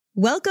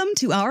Welcome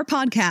to our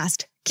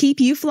podcast, Keep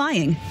You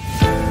Flying.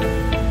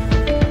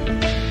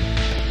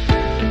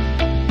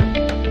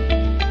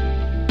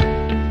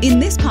 In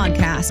this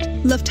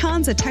podcast,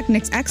 Lufthansa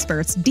Technik's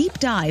experts deep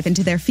dive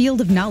into their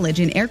field of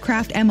knowledge in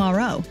aircraft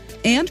MRO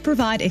and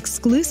provide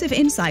exclusive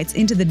insights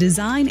into the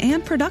design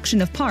and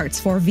production of parts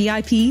for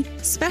VIP,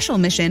 special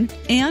mission,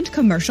 and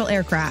commercial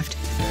aircraft.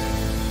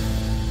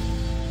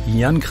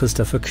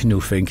 Jan-Christopher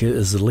Knufinke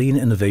is a Lean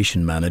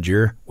Innovation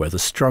Manager with a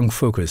strong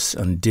focus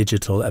on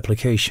digital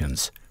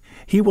applications.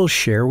 He will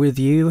share with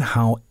you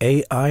how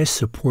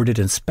AI-supported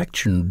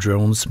inspection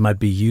drones might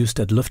be used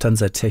at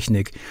Lufthansa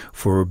Technik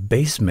for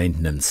base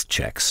maintenance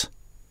checks.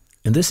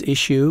 In this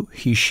issue,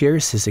 he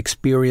shares his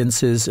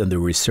experiences in the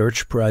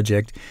research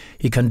project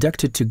he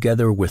conducted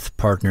together with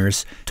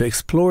partners to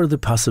explore the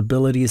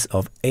possibilities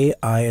of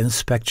AI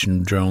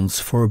inspection drones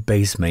for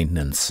base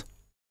maintenance.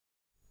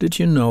 Did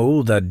you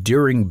know that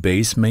during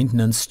base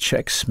maintenance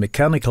checks,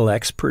 mechanical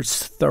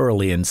experts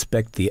thoroughly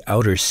inspect the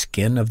outer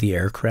skin of the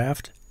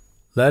aircraft?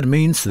 That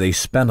means they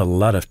spend a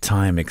lot of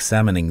time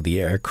examining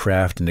the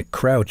aircraft in a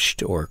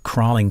crouched or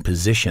crawling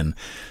position,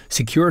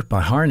 secured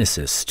by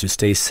harnesses to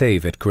stay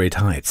safe at great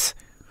heights.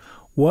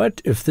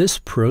 What if this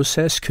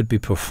process could be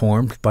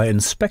performed by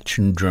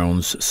inspection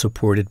drones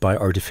supported by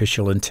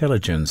artificial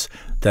intelligence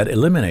that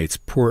eliminates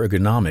poor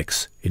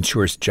ergonomics,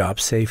 ensures job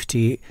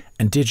safety,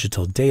 and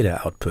digital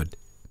data output?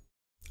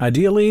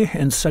 Ideally,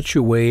 in such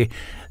a way,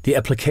 the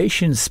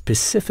application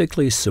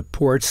specifically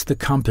supports the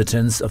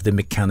competence of the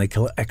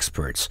mechanical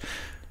experts,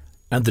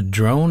 and the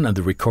drone and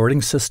the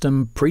recording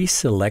system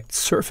pre-select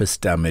surface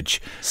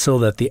damage so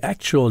that the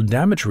actual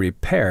damage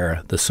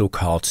repair, the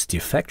so-called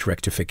defect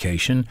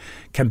rectification,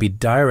 can be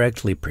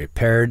directly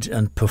prepared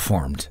and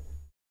performed.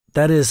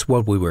 That is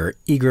what we were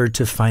eager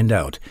to find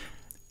out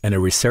in a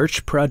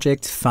research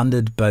project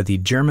funded by the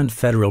German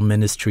Federal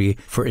Ministry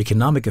for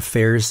Economic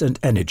Affairs and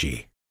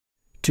Energy.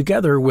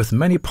 Together with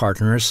many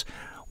partners,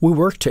 we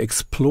work to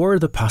explore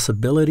the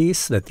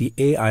possibilities that the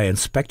AI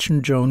inspection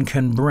drone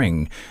can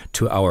bring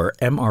to our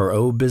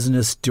MRO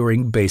business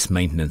during base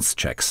maintenance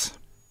checks,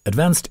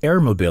 advanced air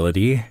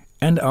mobility,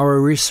 and our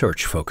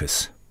research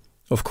focus.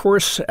 Of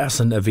course, as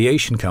an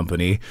aviation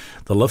company,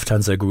 the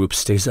Lufthansa Group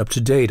stays up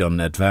to date on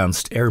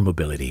advanced air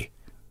mobility.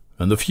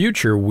 In the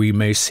future, we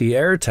may see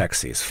air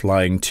taxis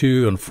flying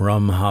to and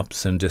from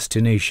hubs and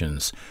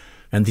destinations,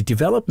 and the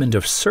development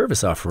of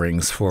service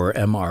offerings for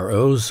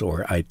MROs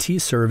or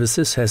IT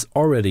services has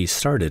already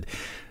started,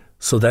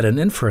 so that an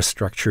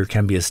infrastructure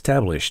can be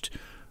established.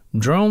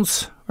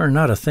 Drones are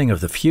not a thing of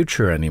the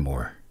future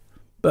anymore.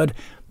 But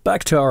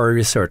back to our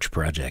research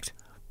project.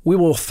 We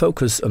will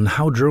focus on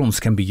how drones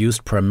can be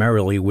used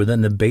primarily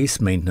within a base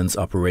maintenance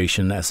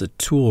operation as a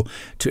tool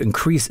to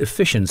increase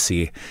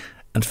efficiency,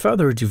 and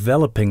further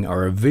developing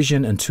our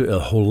vision into a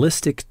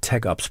holistic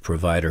tech ops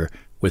provider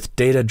with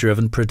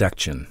data-driven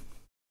production.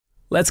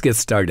 Let's get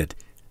started.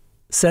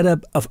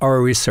 Setup of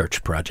our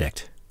research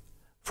project.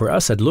 For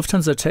us at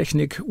Lufthansa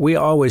Technik, we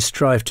always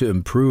strive to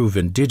improve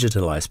and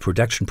digitalize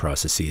production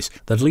processes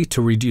that lead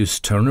to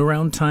reduced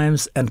turnaround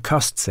times and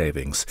cost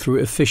savings through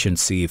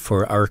efficiency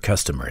for our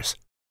customers.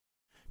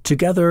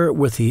 Together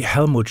with the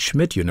Helmut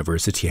Schmidt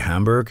University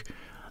Hamburg,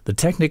 the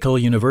Technical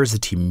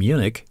University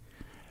Munich,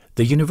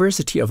 the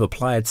University of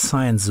Applied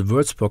Science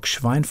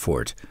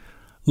Würzburg-Schweinfurt,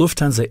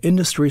 Lufthansa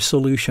Industry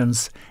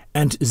Solutions,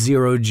 and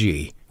Zero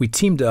G, we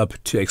teamed up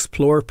to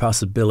explore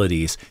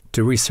possibilities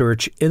to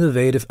research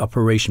innovative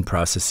operation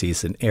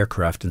processes in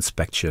aircraft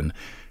inspection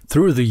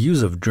through the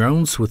use of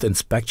drones with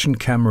inspection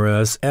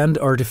cameras and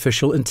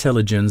artificial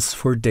intelligence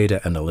for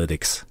data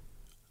analytics,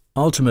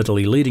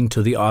 ultimately leading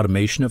to the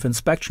automation of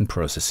inspection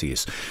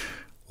processes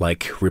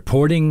like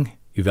reporting,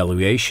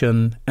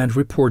 evaluation, and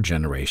report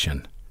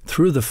generation.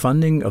 Through the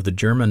funding of the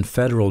German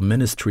Federal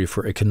Ministry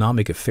for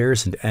Economic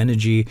Affairs and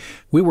Energy,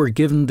 we were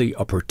given the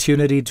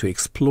opportunity to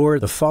explore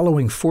the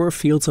following 4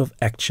 fields of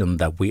action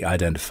that we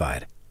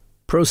identified.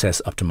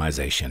 Process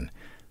optimization.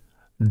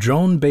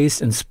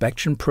 Drone-based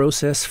inspection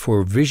process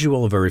for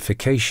visual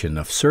verification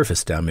of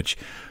surface damage,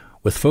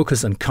 with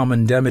focus on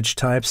common damage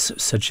types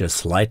such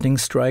as lightning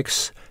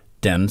strikes,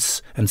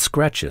 dents, and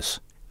scratches.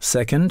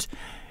 Second,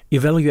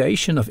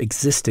 evaluation of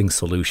existing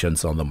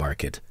solutions on the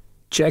market.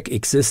 Check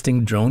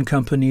existing drone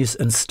companies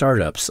and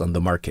startups on the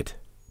market.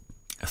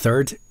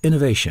 Third,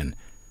 innovation.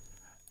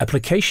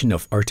 Application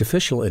of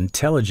artificial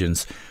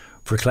intelligence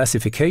for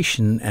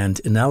classification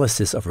and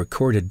analysis of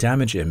recorded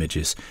damage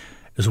images,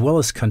 as well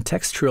as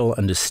contextual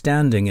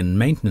understanding and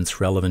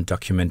maintenance-relevant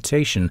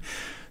documentation,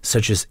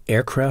 such as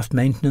aircraft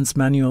maintenance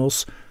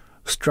manuals,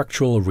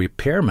 structural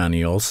repair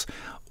manuals,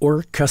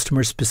 or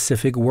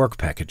customer-specific work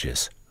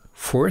packages.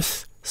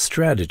 Fourth,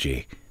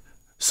 strategy.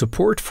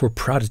 Support for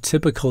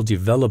prototypical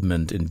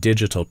development in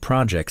digital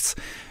projects,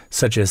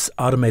 such as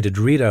automated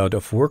readout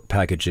of work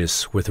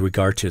packages with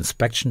regard to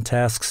inspection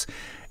tasks,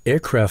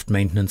 aircraft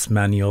maintenance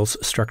manuals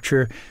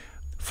structure,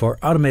 for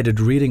automated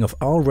reading of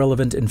all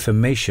relevant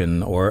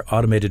information or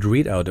automated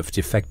readout of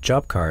defect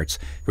job cards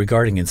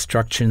regarding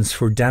instructions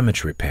for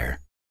damage repair.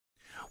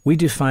 We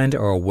defined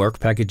our work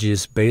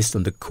packages based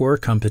on the core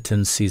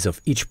competencies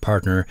of each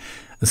partner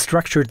and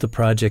structured the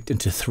project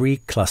into 3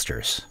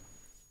 clusters: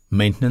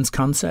 maintenance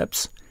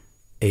concepts,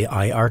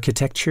 AI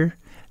architecture,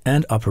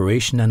 and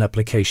operation and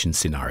application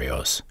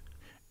scenarios.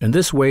 In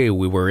this way,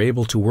 we were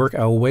able to work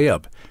our way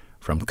up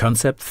from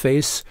concept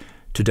phase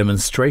to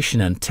demonstration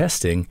and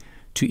testing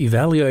to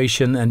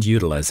evaluation and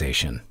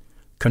utilization,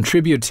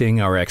 contributing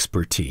our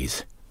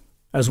expertise.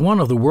 As one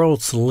of the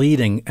world's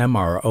leading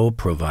MRO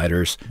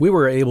providers, we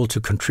were able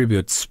to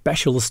contribute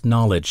specialist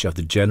knowledge of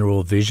the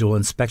general visual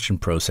inspection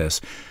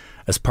process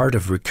as part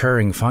of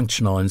recurring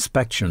functional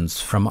inspections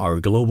from our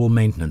global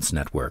maintenance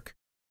network.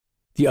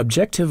 The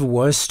objective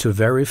was to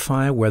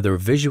verify whether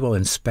visual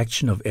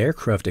inspection of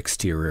aircraft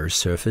exterior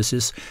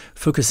surfaces,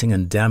 focusing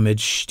on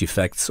damage,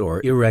 defects,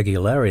 or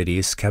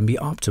irregularities, can be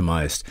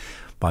optimized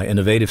by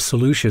innovative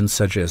solutions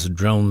such as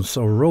drones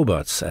or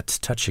robots at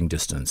touching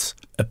distance.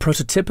 A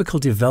prototypical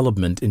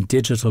development in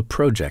digital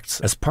projects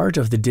as part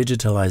of the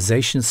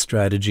digitalization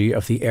strategy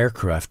of the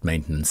aircraft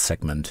maintenance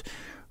segment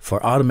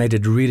for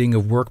automated reading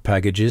of work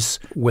packages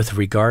with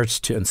regards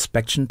to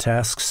inspection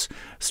tasks,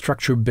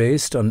 structure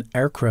based on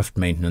aircraft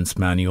maintenance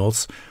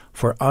manuals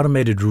for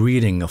automated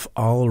reading of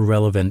all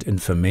relevant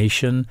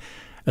information,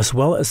 as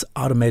well as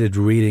automated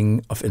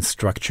reading of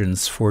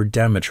instructions for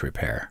damage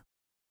repair.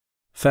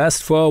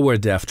 Fast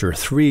forward after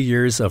 3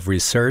 years of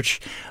research,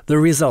 the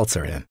results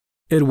are in.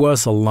 It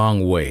was a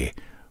long way,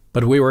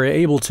 but we were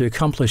able to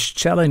accomplish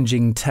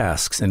challenging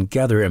tasks and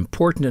gather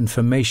important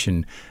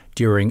information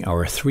during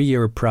our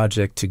 3-year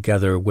project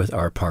together with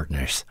our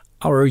partners.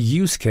 Our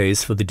use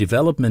case for the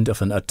development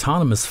of an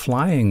autonomous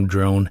flying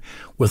drone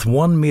with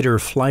 1 meter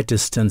flight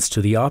distance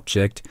to the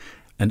object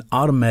and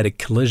automatic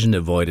collision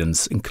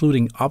avoidance,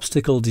 including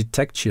obstacle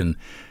detection,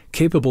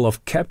 capable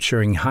of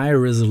capturing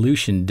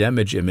high-resolution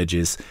damage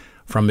images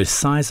from a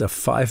size of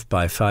 5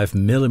 by 5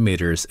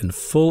 millimeters in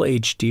full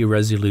HD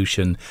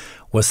resolution,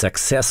 was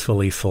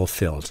successfully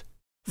fulfilled.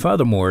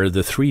 Furthermore,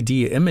 the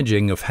 3D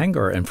imaging of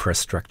hangar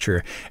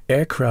infrastructure,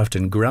 aircraft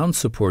and ground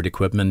support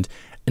equipment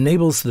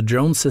enables the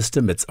drone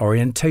system its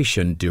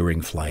orientation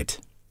during flight.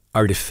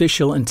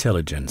 Artificial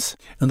intelligence.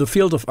 In the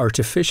field of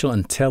artificial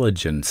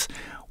intelligence,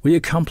 we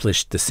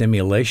accomplished the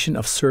simulation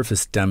of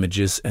surface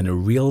damages in a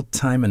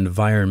real-time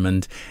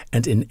environment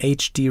and in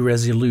HD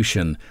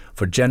resolution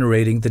for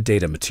generating the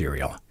data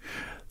material.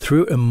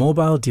 Through a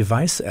mobile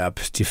device app,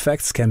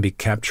 defects can be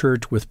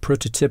captured with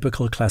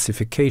prototypical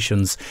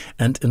classifications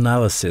and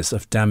analysis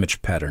of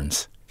damage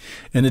patterns.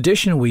 In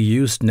addition, we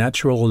used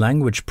natural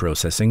language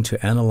processing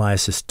to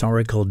analyze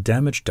historical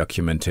damage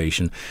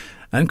documentation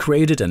and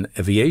created an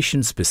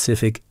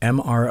aviation-specific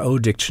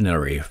MRO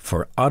dictionary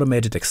for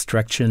automated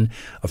extraction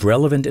of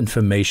relevant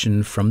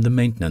information from the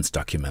maintenance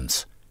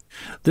documents.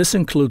 This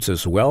includes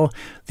as well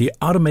the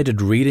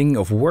automated reading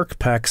of work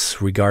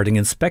packs regarding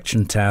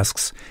inspection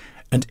tasks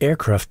and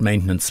aircraft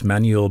maintenance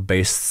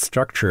manual-based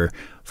structure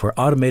for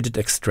automated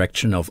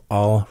extraction of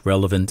all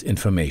relevant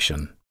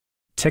information.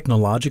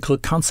 Technological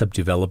concept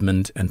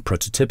development and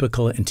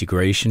prototypical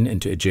integration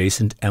into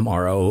adjacent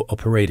MRO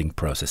operating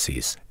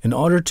processes. In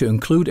order to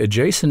include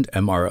adjacent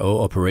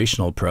MRO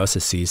operational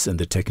processes in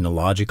the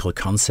technological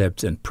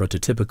concept and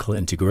prototypical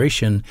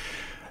integration,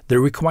 the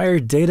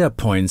required data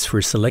points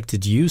for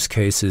selected use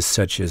cases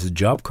such as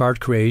job card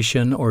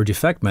creation or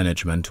defect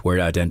management were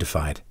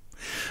identified.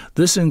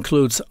 This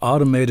includes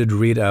automated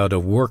readout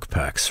of work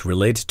packs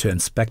related to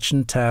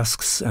inspection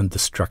tasks and the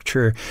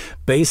structure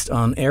based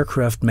on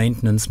aircraft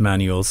maintenance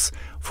manuals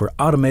for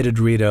automated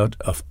readout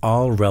of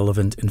all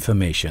relevant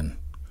information.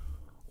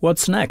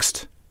 What's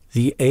next?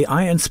 The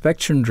AI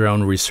inspection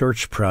drone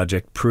research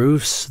project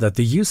proves that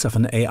the use of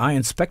an AI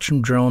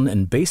inspection drone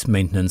in base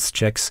maintenance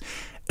checks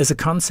is a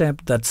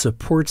concept that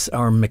supports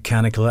our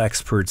mechanical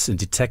experts in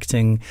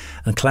detecting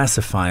and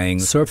classifying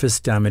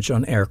surface damage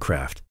on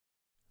aircraft.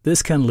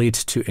 This can lead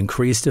to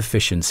increased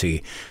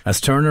efficiency,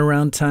 as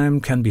turnaround time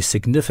can be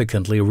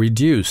significantly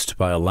reduced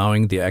by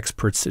allowing the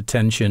expert's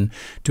attention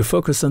to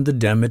focus on the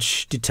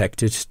damage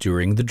detected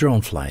during the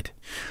drone flight.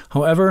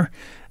 However,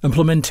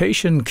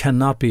 implementation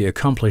cannot be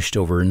accomplished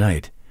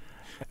overnight,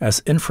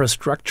 as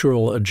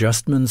infrastructural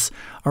adjustments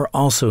are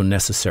also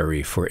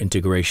necessary for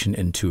integration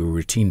into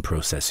routine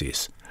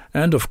processes.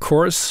 And of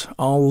course,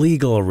 all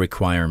legal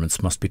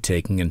requirements must be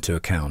taken into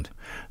account.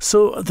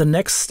 So the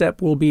next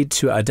step will be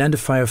to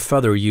identify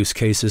further use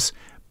cases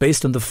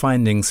based on the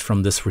findings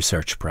from this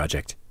research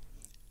project.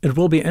 It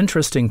will be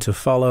interesting to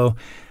follow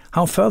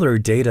how further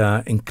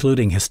data,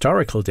 including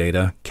historical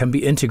data, can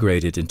be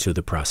integrated into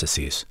the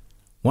processes.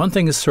 One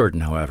thing is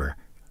certain, however: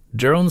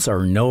 drones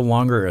are no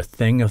longer a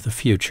thing of the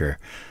future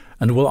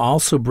and will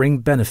also bring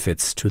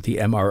benefits to the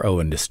MRO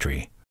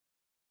industry.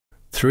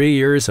 3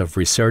 years of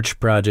research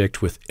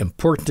project with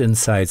important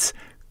insights,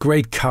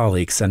 great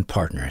colleagues and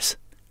partners.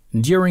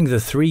 During the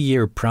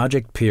 3-year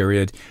project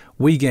period,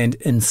 we gained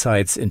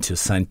insights into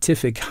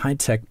scientific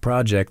high-tech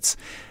projects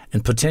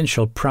and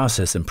potential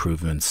process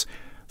improvements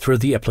through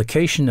the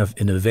application of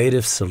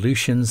innovative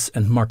solutions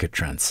and market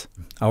trends.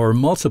 Our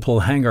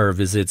multiple hangar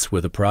visits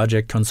with the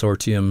project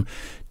consortium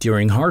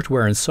during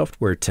hardware and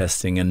software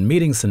testing and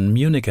meetings in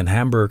Munich and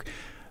Hamburg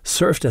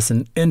served as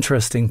an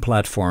interesting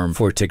platform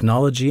for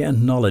technology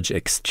and knowledge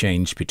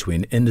exchange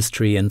between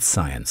industry and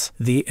science.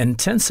 The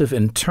intensive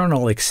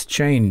internal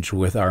exchange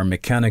with our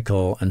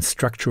mechanical and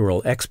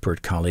structural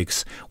expert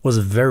colleagues was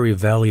very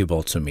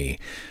valuable to me.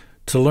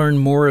 To learn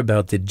more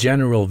about the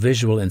general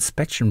visual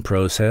inspection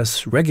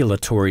process,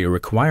 regulatory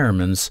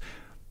requirements,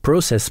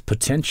 process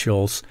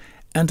potentials,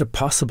 and a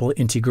possible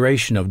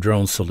integration of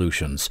drone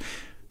solutions.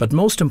 But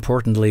most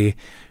importantly,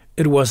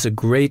 it was a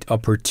great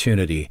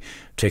opportunity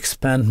to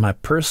expand my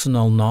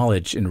personal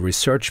knowledge in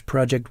research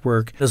project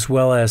work as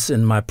well as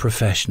in my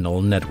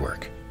professional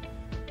network.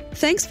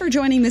 Thanks for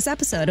joining this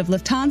episode of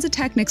Lufthansa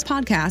Technik's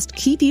podcast,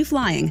 Keep You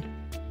Flying.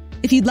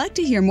 If you'd like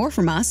to hear more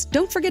from us,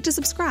 don't forget to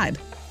subscribe.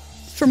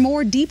 For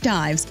more deep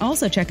dives,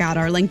 also check out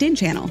our LinkedIn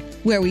channel,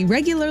 where we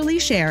regularly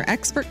share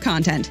expert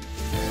content.